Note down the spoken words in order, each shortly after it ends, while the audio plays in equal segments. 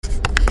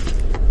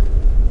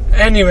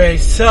Anyway,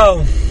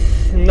 so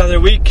another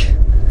week.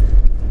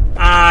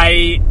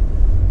 I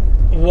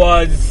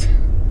was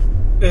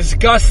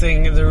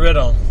discussing the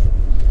riddle,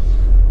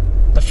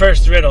 the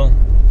first riddle,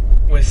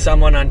 with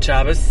someone on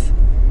Shabbos,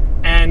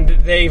 and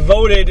they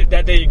voted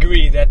that they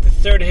agree that the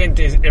third hint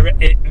is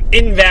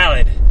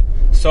invalid.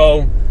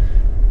 So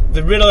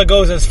the riddle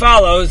goes as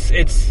follows: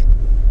 It's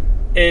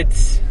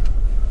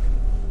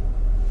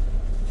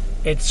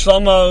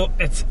Shlomo.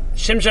 It's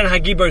Shimshon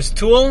HaGibor's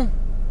tool.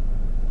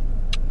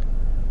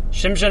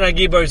 Shimshon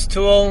HaGibor's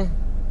tool.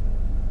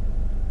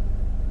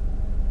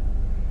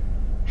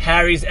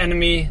 Harry's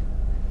enemy,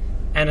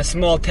 and a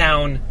small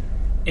town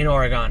in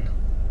Oregon.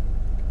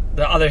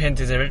 The other hint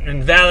is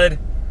invalid.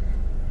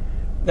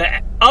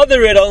 The other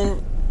riddle,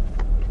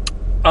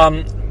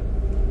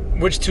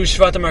 which two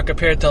Shvatim are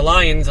compared to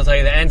lions, I'll tell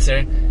you the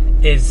answer,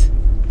 is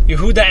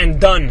Yehuda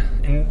and Dun.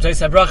 In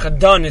Zayis HaBracha,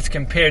 Dun is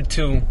compared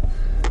to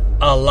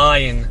a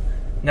lion.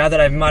 Now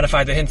that I've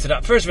modified the hints to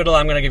that first riddle,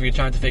 I'm going to give you a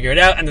chance to figure it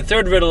out. And the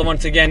third riddle,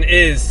 once again,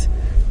 is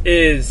who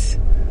is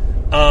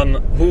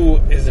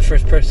the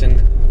first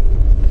person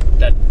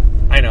that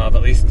I know of,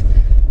 at least,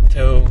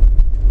 to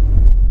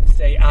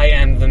say I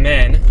am the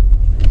man.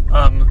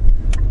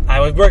 I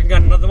was working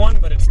on another one,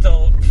 but it's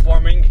still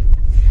forming.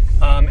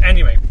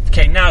 Anyway,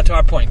 okay, now to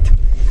our point.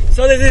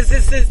 So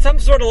there's some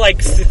sort of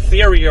like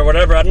theory or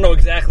whatever. I don't know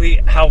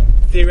exactly how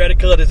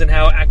theoretical it is and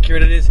how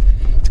accurate it is.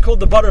 It's called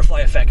the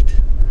butterfly effect.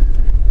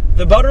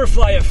 The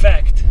butterfly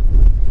effect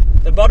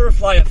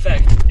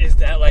is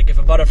that, like, if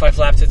a butterfly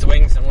flaps its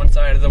wings on one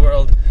side of the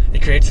world,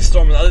 it creates a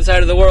storm on the other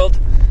side of the world,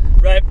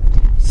 right?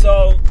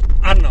 So,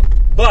 I don't know.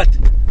 But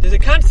there's a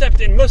concept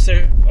in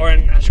Musar, or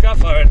in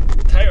Hashkafa, or in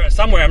Torah,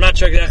 somewhere, I'm not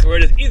sure exactly where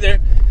it is either,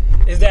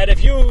 is that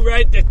if you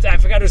I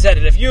forgot who said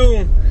it, if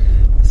you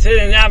sit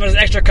and have an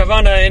extra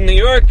kavana in New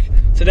York,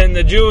 so then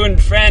the Jew in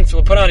France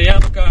will put on a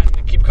yarmulke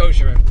and keep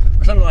kosher,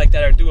 or something like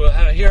that, or do a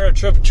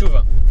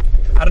tshuva.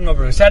 I don't know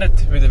who said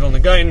it, maybe the Vilna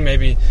Gaon,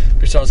 maybe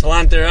Bishal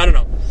Salanter, I don't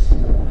know.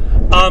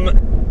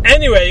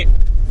 Anyway,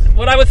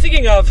 what I was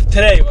thinking of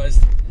today was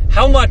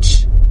how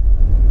much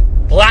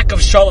lack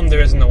of shalom there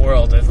is in the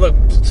world. Look,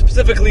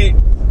 specifically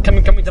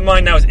coming to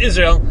mind now is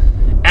Israel,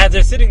 as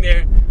they're sitting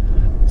there,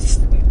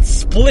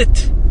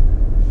 split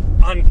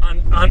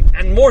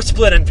and more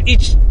split, and for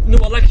each new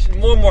election,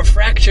 more and more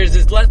fractures.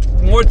 There's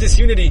more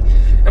disunity.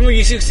 I mean,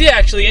 you see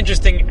actually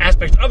interesting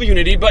aspects of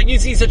unity, but you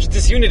see such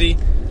disunity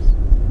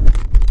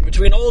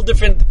between all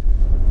different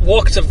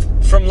walks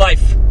from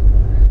life,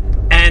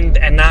 and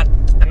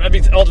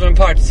all different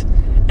parts,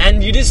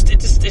 and you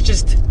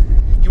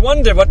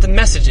wonder what the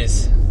message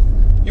is.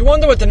 You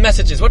wonder what the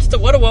message is. What does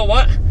that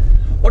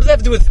have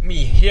to do with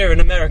me here in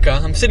America?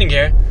 I'm sitting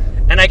here,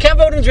 and I can't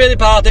vote in Israeli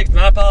politics. I'm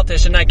not a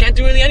politician. I can't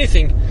do really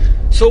anything.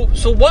 So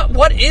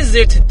what is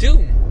there to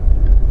do?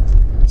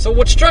 So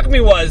what struck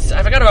me was,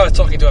 I forgot who I was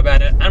talking to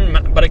about it,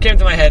 but it came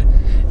to my head.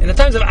 In the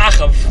times of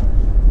Achav,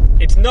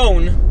 it's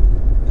known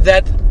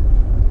that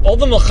all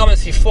the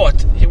milchamas he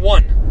fought, he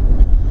won,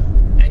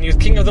 and he was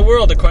king of the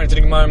world according to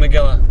the Gemara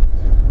Megillah.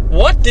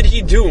 What did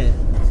he do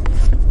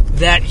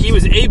that he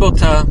was able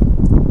to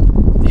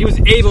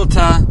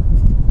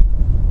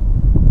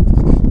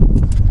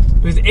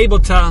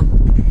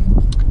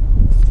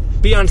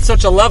be on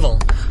such a level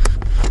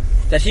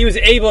that he was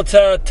able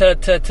to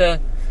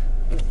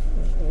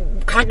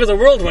conquer the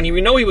world when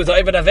we know he was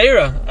Oived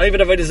Aveira, Oived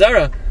Avodah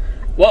Zarah?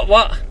 What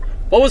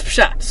was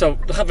Pshat? So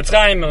the Chafetz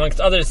Chaim, amongst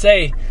others,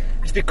 say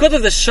it's because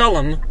of the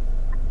shalom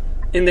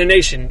in their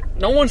nation.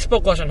 No one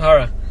spoke Lashon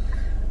Hara.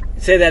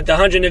 Say that the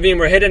 100 Nevi'im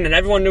were hidden and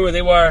everyone knew where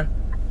they were,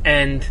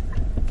 and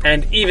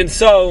even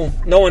so,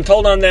 no one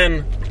told on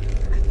them.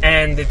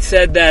 And it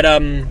said that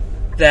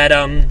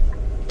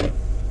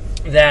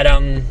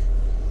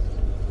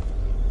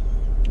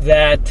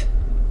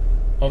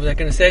what was I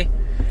going to say?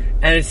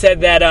 And it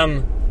said that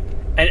and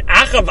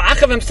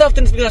Achav himself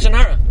didn't speak Lashon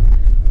Hara.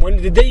 When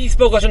the day he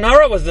spoke Lashon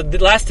Hara was the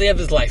last day of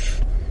his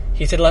life.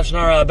 He said Lashon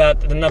Hara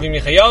about the Navi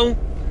Michael,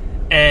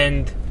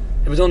 and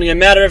it was only a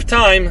matter of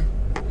time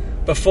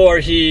before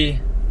he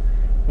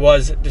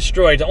was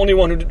destroyed. The only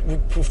one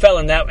who fell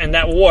in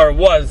that war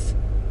was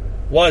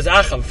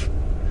Achav.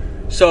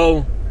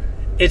 So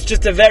it's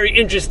just a very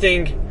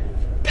interesting,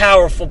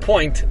 powerful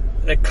point.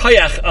 The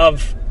koyach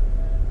of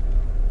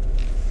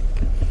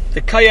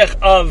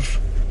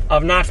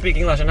not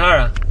speaking Lashon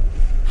Hara,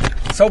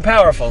 so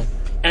powerful,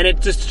 and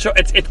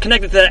it's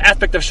connected to the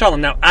aspect of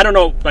shalom. Now I don't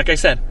know, like I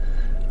said,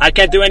 I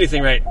can't do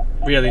anything right,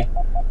 really.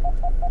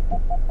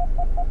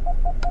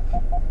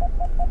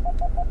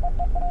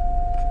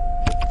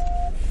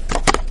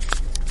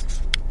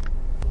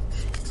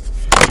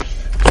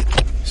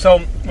 So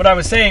what I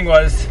was saying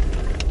was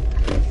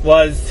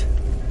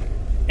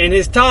in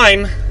his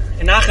time,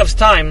 in Achav's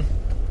time,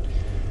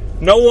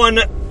 no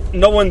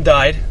one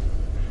died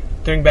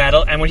during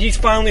battle, and when he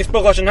finally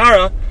spoke Lashon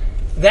Hara,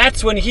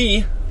 that's when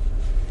he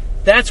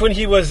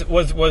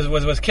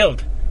was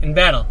killed in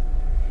battle.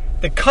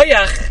 The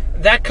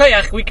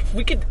koyach,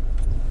 we could.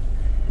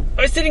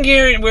 We're sitting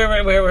here and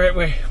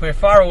we're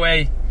far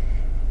away.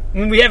 I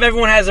mean,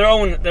 everyone has their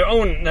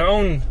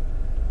own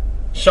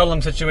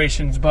shalom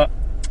situations, but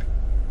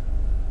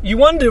you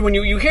wonder when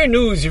you hear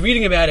news, you're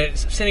reading about it,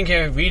 sitting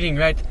here reading,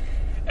 right?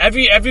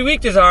 Every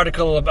week there's an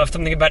article of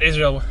something about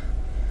Israel.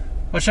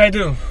 What should I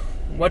do?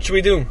 What should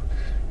we do?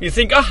 You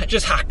think,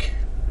 just hack,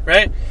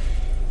 right?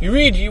 You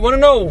read, you want to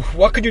know,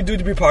 what could you do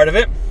to be part of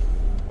it?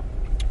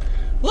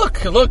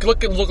 Look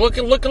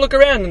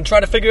around and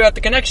try to figure out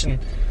the connection.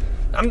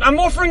 I'm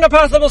offering a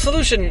possible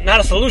solution. Not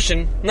a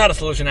solution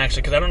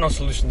actually, because I don't know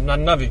solution, not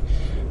a Navi.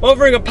 I'm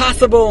offering a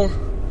possible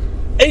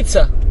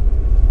Eitzah.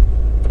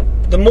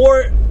 The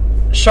more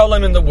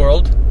Shalom in the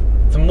world,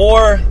 the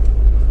more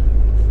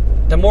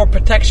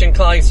protection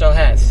Klal Yisrael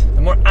has.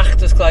 The more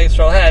Achdus Klal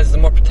Yisrael has, the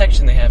more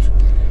protection they have.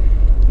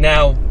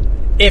 Now,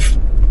 if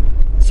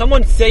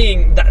someone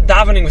saying that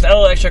davening with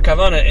Elul Extra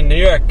Kavana in New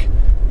York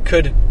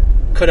could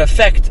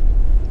affect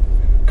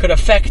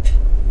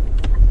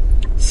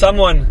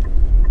someone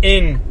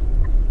in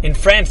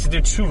France to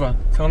do tshuva,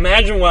 so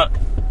imagine what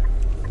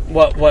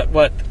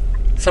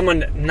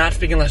someone not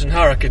speaking Lashon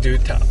Hara could do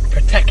to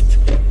protect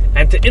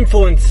and to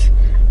influence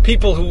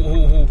people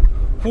who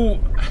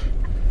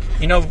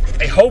we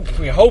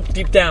hope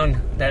deep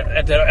down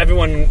that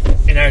everyone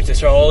in Eretz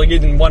Yisrael, all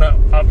Yidden,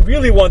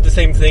 really want the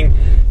same thing.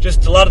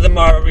 Just a lot of them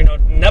are,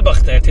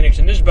 Nebuch there, Tinnik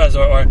Nishbaz,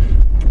 or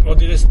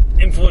they just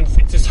influence.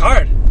 It's just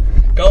hard.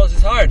 Galus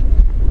is hard.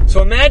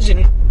 So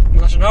imagine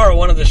Lashon Hara,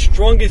 one of the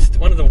strongest,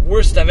 one of the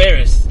worst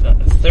Averis,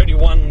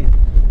 31,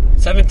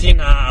 17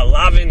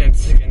 Lavin, and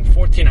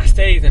 14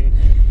 Astays, and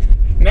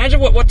imagine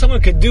what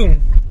someone could do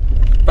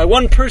by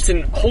one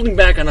person holding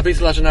back on a piece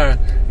of Lashon Hara.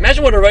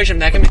 Imagine what a Roshim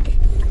that can make.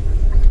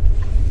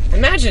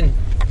 Imagine.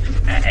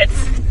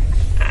 It's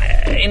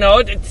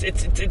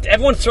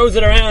everyone throws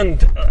it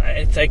around.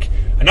 It's like,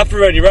 enough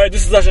already, right?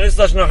 This is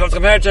Lashon Hara,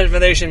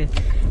 Foundation,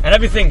 and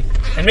everything.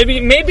 And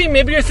maybe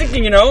you're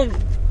thinking, really?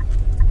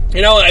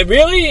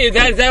 Is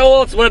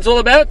that what it's all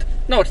about?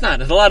 No, it's not.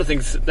 There's a lot of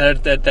things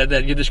that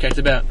Yiddishkeit's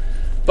about.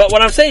 But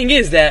what I'm saying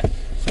is that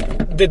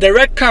the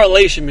direct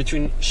correlation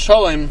between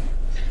Shalom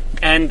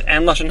and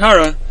Lashon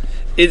Hara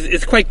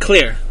is quite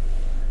clear.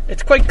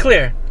 It's quite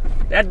clear.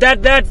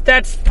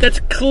 That's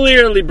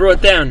clearly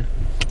brought down.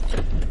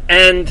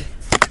 And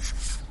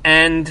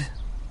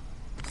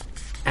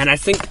I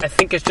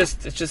think it's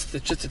just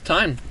a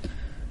time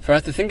for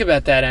us to think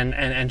about that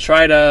and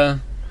try to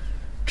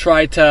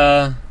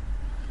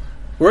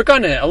work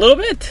on it a little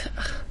bit.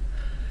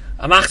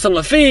 A machzam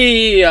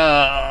lafi,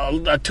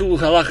 2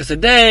 halachas a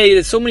day.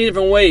 There's so many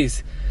different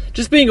ways.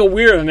 Just being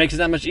aware of it makes it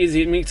that much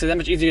easier. It makes it that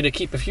much easier to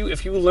keep. If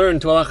you learn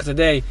 2 halachas a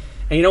day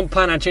and you don't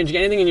plan on changing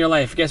anything in your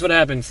life, guess what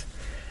happens?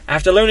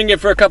 After learning it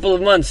for a couple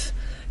of months,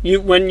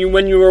 when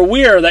you're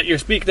aware that you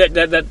speak that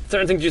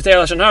certain things you say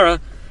Lashon Hara,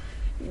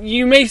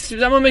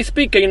 someone may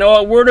speak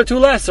a word or two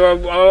less, or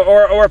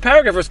a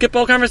paragraph, or skip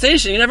all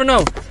conversation. You never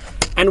know.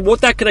 And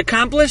what that could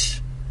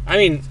accomplish. I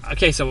mean,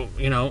 okay, so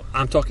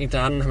I'm talking to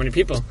I don't know how many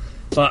people.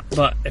 But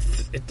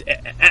if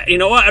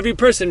every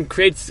person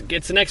gets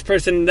the next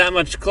person that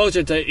much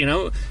closer to,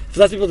 if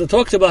less people to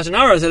talk to Lashon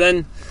Hara, so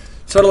then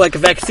sort of like a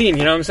vaccine,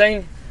 you know what I'm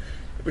saying?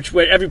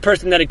 Where every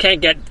person that it can't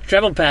get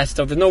travel past,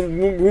 so there's no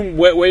room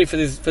way for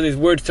these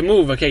words to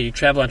move. Okay, you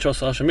travel on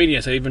social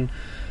media, so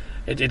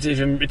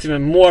it's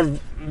even more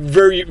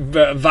very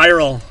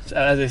viral,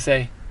 as they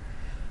say.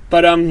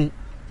 But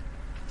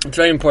it's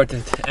very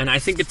important, and I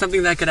think it's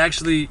something that could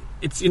actually,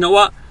 it's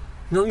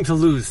nothing to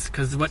lose,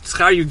 because what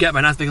schar you get by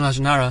not speaking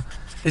Lashon Hara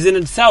is in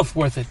itself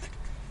worth it.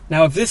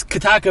 Now, if this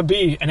kataka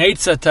be an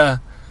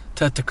eitzah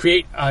to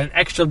create an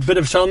extra bit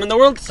of shalom in the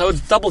world, so it's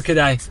double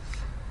kedai.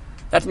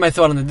 That's my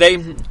thought on the day.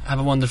 Have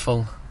a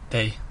wonderful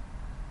day.